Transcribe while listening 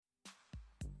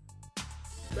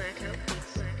Blackout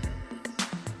Beats.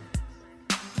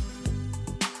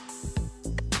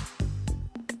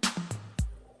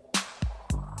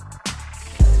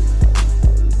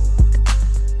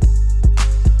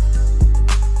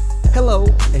 Hello,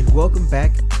 and welcome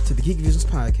back to the Geek Visions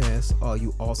Podcast, all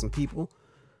you awesome people.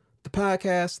 The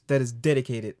podcast that is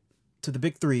dedicated to the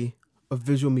big three of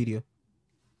visual media.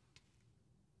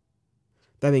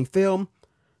 That being film,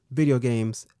 video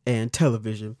games, and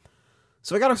television.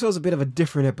 So I got ourselves a bit of a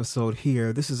different episode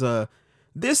here.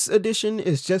 This edition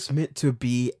is just meant to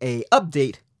be a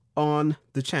update on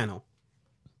the channel.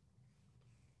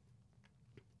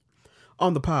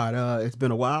 On the pod, it's been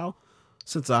a while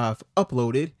since I've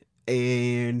uploaded,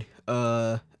 and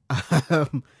I've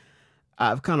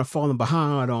kind of fallen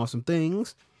behind on some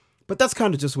things, but that's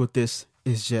kind of just what this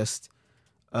is just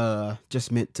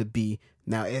meant to be.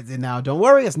 Now, don't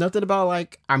worry, it's nothing about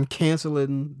like I'm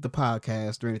canceling the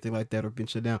podcast or anything like that or being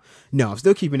shut down. No, I'm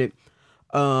still keeping it.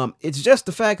 It's just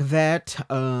the fact that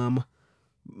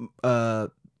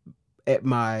at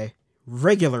my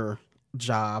regular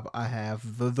job, I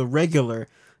have the regular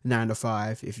 9 to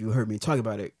 5. If you heard me talk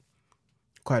about it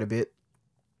quite a bit,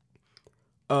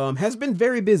 has been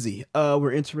very busy.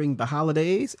 We're entering the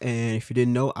holidays, and if you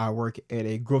didn't know, I work at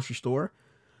a grocery store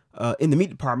in the meat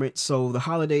department, so the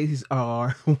holidays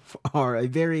are a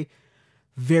very,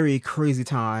 very crazy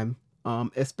time,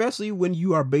 especially when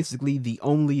you are basically the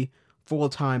only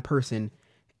full-time person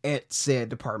at said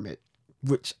department,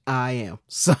 which I am.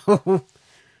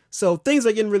 So things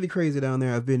are getting really crazy down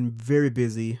there. I've been very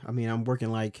busy. I mean, I'm working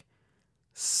like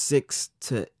 6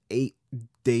 to 8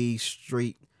 days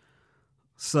straight.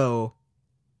 So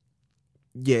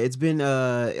yeah, it's been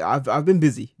I've been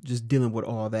busy just dealing with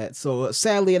all that. So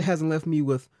sadly, it hasn't left me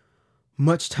with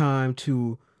much time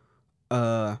to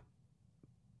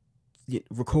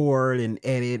record and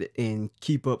edit and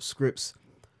keep up scripts.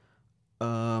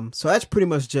 So that's pretty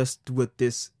much just what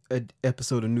this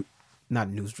episode of not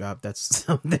news drop. That's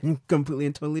something completely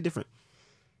and totally different.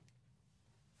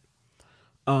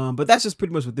 But that's just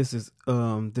pretty much what this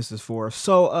is for.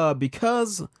 So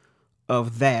because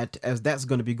of that, as that's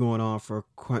going to be going on for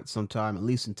quite some time, at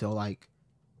least until like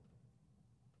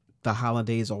the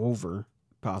holidays are over,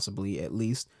 possibly at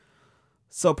least.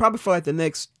 So probably for like the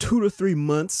next 2 to 3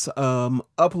 months,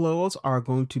 uploads are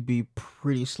going to be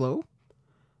pretty slow,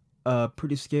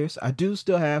 pretty scarce. I do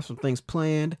still have some things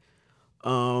planned.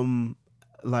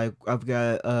 Like I've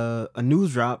got a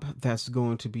news drop that's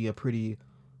going to be a pretty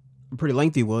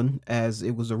lengthy one, as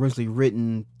it was originally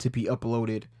written to be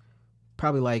uploaded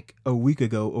probably like a week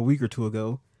or two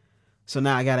ago. So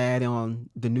now I gotta add on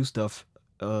the new stuff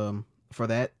for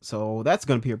that. So that's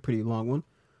gonna be a pretty long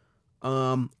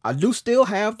one. I do still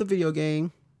have the video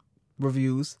game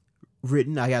reviews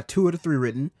written. I got 2 of the 3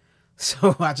 written,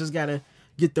 so I just gotta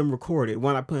get them recorded.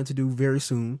 One I plan to do very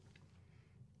soon.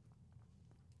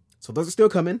 So those are still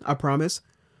coming, I promise.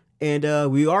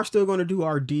 And we are still going to do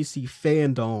our DC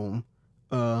Fandom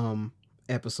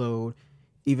episode,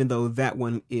 even though that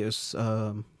one is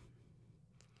happened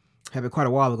quite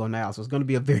a while ago now. So it's going to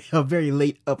be a very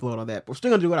late upload on that. But we're still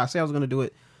going to do what I said I was going to do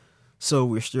it. So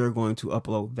we're still going to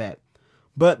upload that.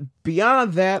 But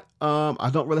beyond that, I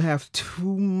don't really have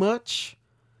too much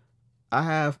I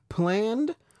have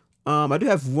planned. I do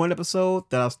have one episode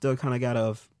that I still kind of got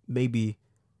to maybe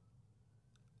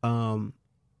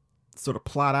sort of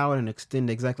plot out and extend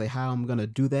exactly how I'm gonna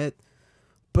do that.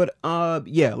 But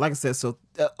yeah, like I said, so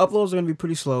uploads are gonna be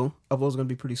pretty slow. Uploads are gonna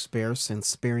be pretty sparse and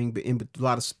sparing, but a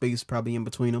lot of space probably in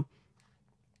between them.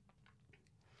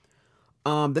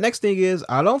 The next thing is,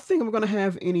 I don't think I'm gonna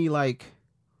have any like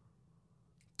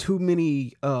too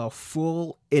many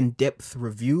full in-depth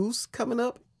reviews coming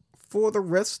up for the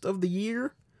rest of the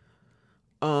year.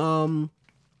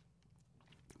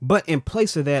 But in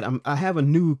place of that, I have a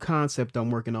new concept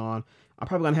I'm working on. I'm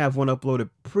probably going to have one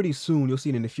uploaded pretty soon. You'll see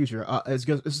it in the future. It's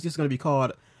just going to be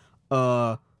called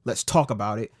Let's Talk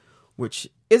About It, which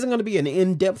isn't going to be an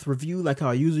in-depth review like how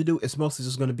I usually do. It's mostly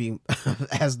just going to be,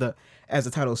 as the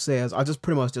title says, I'll just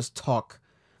pretty much just talk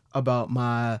about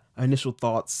my initial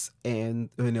thoughts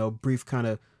and, brief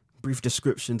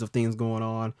descriptions of things going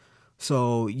on.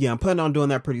 So, yeah, I'm planning on doing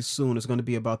that pretty soon. It's going to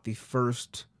be about the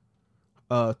first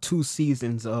 2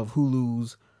 seasons of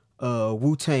Hulu's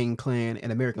Wu-Tang Clan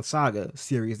and American Saga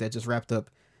series that just wrapped up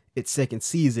its 2nd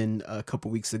season a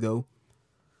couple weeks ago.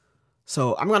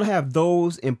 So I'm going to have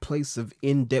those in place of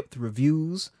in-depth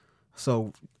reviews.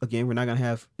 So again, we're not going to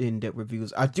have in-depth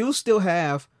reviews. I do still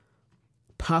have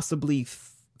possibly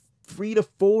 3 to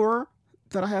 4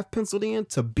 that I have penciled in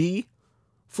to be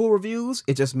full reviews.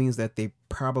 It just means that they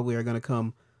probably are going to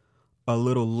come a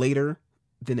little later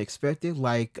than expected.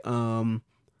 Like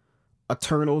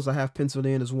Eternals, I have penciled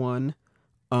in as one.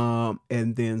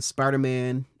 And then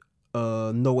Spider-Man,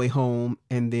 No Way Home,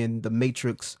 and then The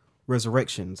Matrix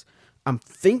Resurrections. I'm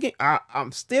thinking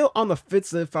I'm still on the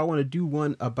fence if I want to do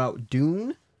one about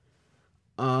Dune.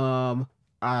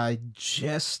 I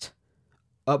just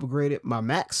upgraded my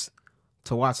Max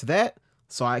to watch that,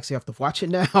 so I actually have to watch it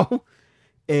now,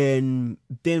 and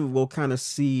then we'll kind of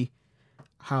see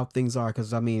how things are.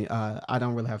 Because I mean, I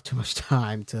don't really have too much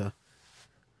time to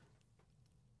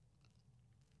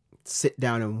sit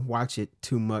down and watch it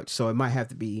too much, so I might have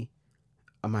to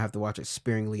watch it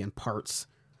sparingly in parts,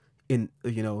 and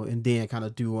then kind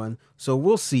of do one. So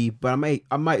we'll see, but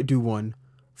I might do one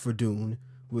for Dune.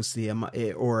 We'll see.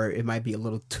 Or it might be a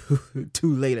little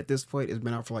too late at this point. It's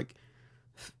been out for like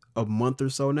a month or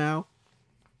so now.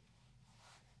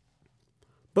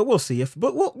 But we'll see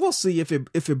we'll see if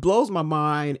it blows my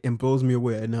mind and blows me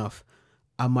away enough.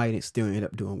 I might still end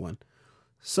up doing one.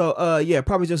 So yeah,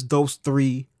 probably just those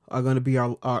three are gonna be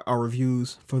our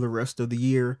reviews for the rest of the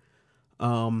year.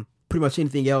 Pretty much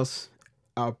anything else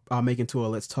I'll make into a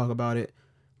let's talk about it.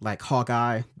 Like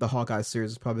Hawkeye, the Hawkeye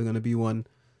series is probably gonna be one.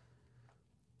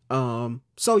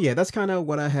 So yeah, that's kind of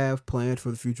what I have planned for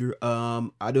the future.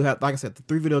 I do have, like I said, the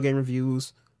 3 video game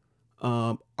reviews,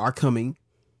 are coming.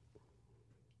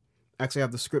 Actually, I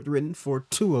have the script written for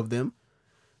 2 of them.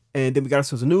 And then we got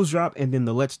ourselves a news drop, and then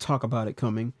the let's talk about it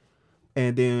coming.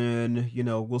 And then,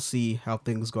 we'll see how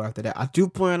things go after that. I do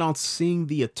plan on seeing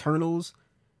the Eternals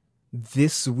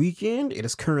this weekend. It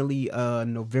is currently,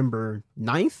 November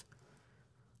 9th.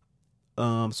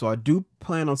 So I do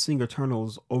plan on seeing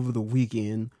Eternals over the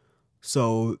weekend.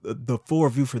 So the full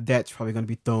review for that's probably going to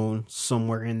be thrown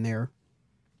somewhere in there.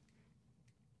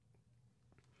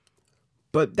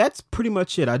 But that's pretty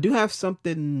much it. I do have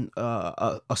something,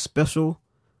 a special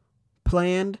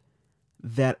planned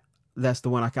that's the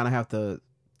one I kind of have to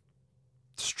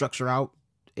structure out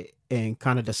and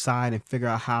kind of decide and figure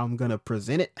out how I'm going to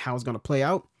present it, how it's going to play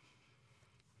out.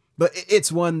 But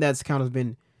it's one that's kind of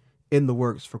been in the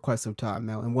works for quite some time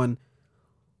now. And one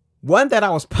that I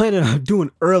was planning on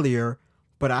doing earlier,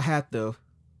 but I had to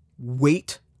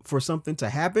wait for something to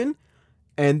happen.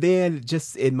 And then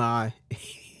just in my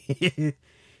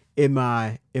in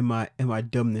my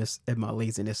dumbness and my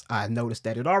laziness, I noticed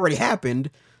that it already happened.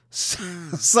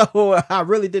 So I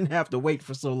really didn't have to wait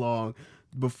for so long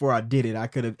before I did it.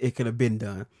 It could have been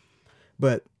done.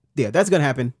 But yeah, that's gonna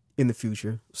happen in the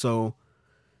future. So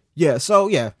yeah.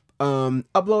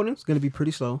 Uploading is gonna be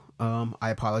pretty slow. I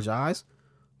apologize.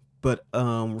 But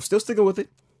we're still sticking with it.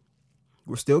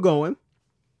 We're still going.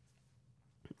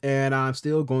 And I'm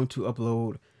still going to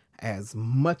upload as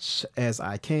much as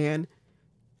I can.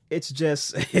 It's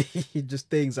just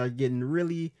things are getting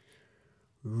really,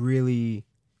 really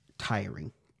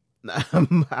tiring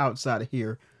outside of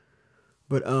here.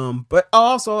 But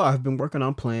also I've been working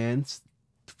on plans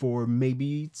for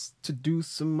maybe to do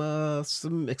some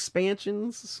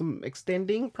expansions, some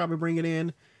extending, probably bringing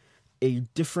in a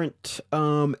different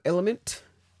element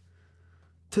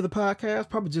to the podcast,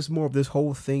 probably just more of this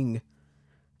whole thing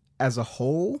as a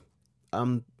whole.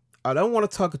 I don't want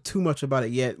to talk too much about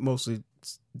it yet, mostly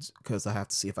because I have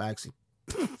to see if I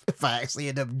actually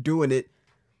end up doing it.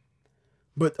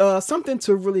 But something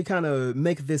to really kind of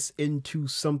make this into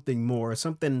something more,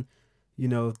 something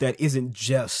that isn't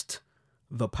just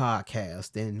the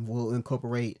podcast, and we'll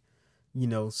incorporate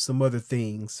some other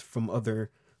things from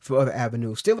other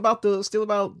avenues. Still about those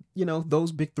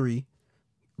big 3: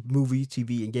 movie,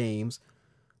 TV, and games.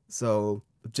 So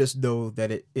just know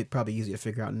that it probably easy to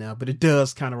figure out now, but it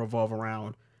does kind of revolve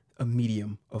around a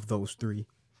medium of those 3.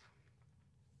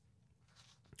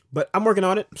 But I'm working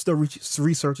on it. I'm still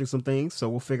researching some things, so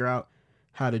we'll figure out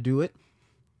how to do it.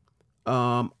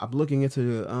 I'm looking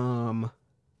into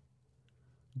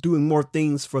doing more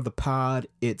things for the pod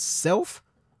itself.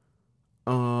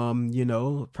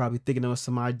 Probably thinking of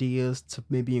some ideas to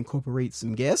maybe incorporate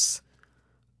some guests.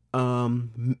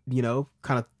 Kind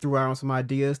of threw out some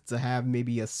ideas to have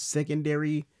maybe a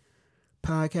secondary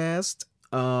podcast.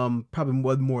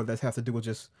 Probably more that have to do with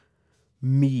just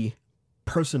me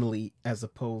personally, as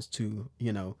opposed to,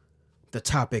 the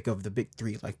topic of the big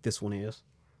 3 like this one is.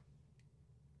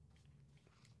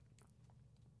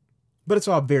 But it's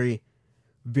all very,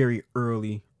 very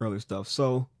early stuff.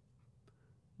 So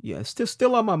yeah,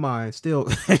 still on my mind. Still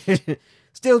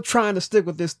trying to stick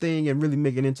with this thing and really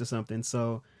make it into something.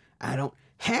 So I don't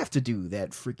have to do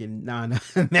that freaking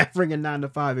 9 to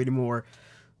 5 anymore.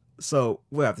 So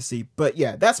we'll have to see. But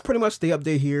yeah, that's pretty much the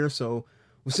update here. So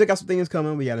we still got some things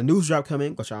coming. We got a news drop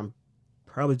coming, which I'm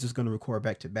probably just going to record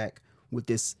back to back with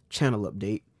this channel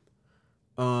update.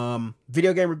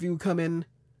 Video game review coming.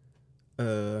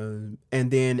 And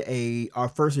then our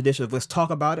first edition of Let's Talk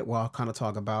About It. Well, I'll kind of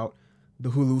talk about the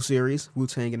Hulu series,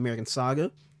 Wu-Tang and American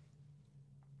Saga.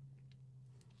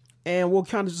 And we'll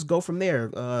kind of just go from there.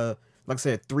 Like I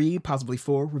said, 3, possibly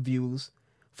 4 reviews.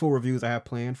 4 reviews I have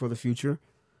planned for the future.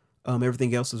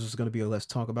 Everything else is just going to be a Let's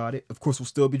Talk About It. Of course, we'll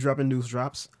still be dropping news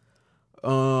drops.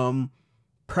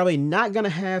 Probably not going to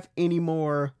have any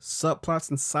more subplots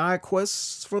and side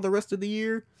quests for the rest of the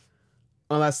year.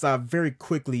 Unless I very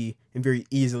quickly and very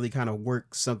easily kind of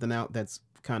work something out that's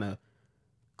kind of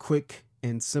quick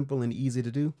and simple and easy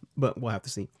to do. But we'll have to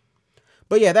see.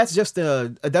 But yeah, that's just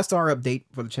that's our update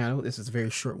for the channel. This is a very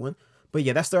short one. But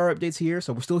yeah, that's our updates here.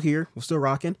 So we're still here. We're still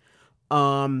rocking.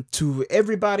 To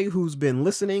everybody who's been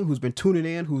listening, who's been tuning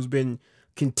in, who's been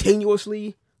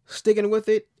continuously sticking with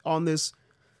it on this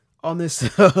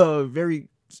very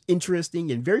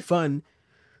interesting and very fun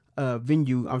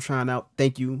venue I'm trying out.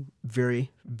 Thank you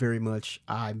very, very much.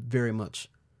 I very much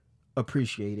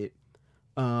appreciate it.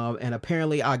 And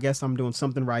apparently I guess I'm doing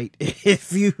something right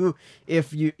if you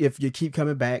keep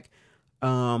coming back.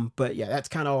 But yeah, that's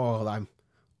kind of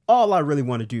all I really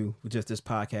want to do with just this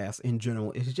podcast in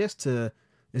general is just to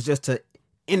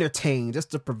entertain,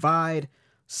 just to provide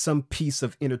some piece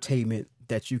of entertainment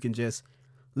that you can just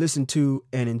listen to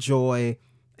and enjoy,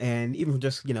 and even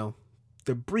just,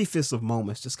 the briefest of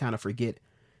moments, just kind of forget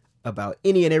about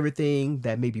any and everything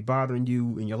that may be bothering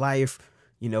you in your life.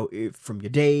 If from your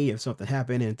day, if something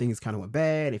happened and things kind of went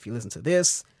bad, if you listen to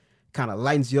this, kind of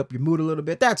lightens you up your mood a little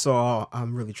bit. That's all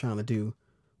I'm really trying to do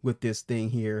with this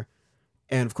thing here.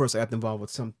 And of course, I have to involve with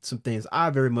some things I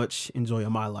very much enjoy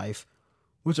in my life,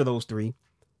 which are those 3.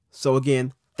 So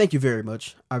again, thank you very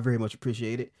much. I very much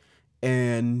appreciate it.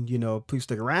 And, please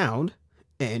stick around.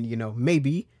 And,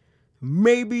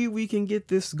 maybe we can get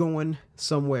this going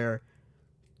somewhere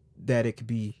that it could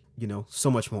be,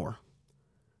 so much more.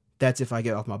 That's if I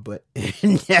get off my butt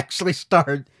and actually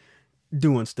start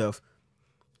doing stuff.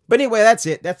 But anyway, that's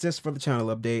it. That's just for the channel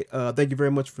update. Thank you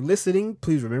very much for listening.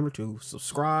 Please remember to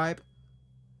subscribe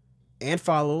and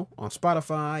follow on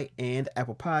Spotify and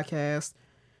Apple Podcasts,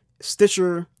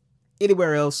 Stitcher,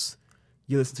 anywhere else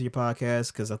you listen to your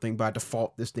podcast, because I think by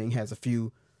default this thing has a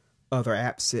few other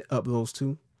apps it uploads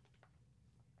to.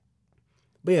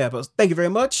 But yeah, thank you very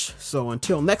much. So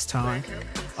until next time,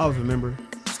 always remember,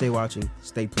 stay watching,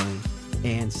 stay playing,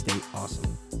 and stay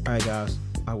awesome. All right, guys,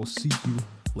 I will see you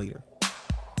later.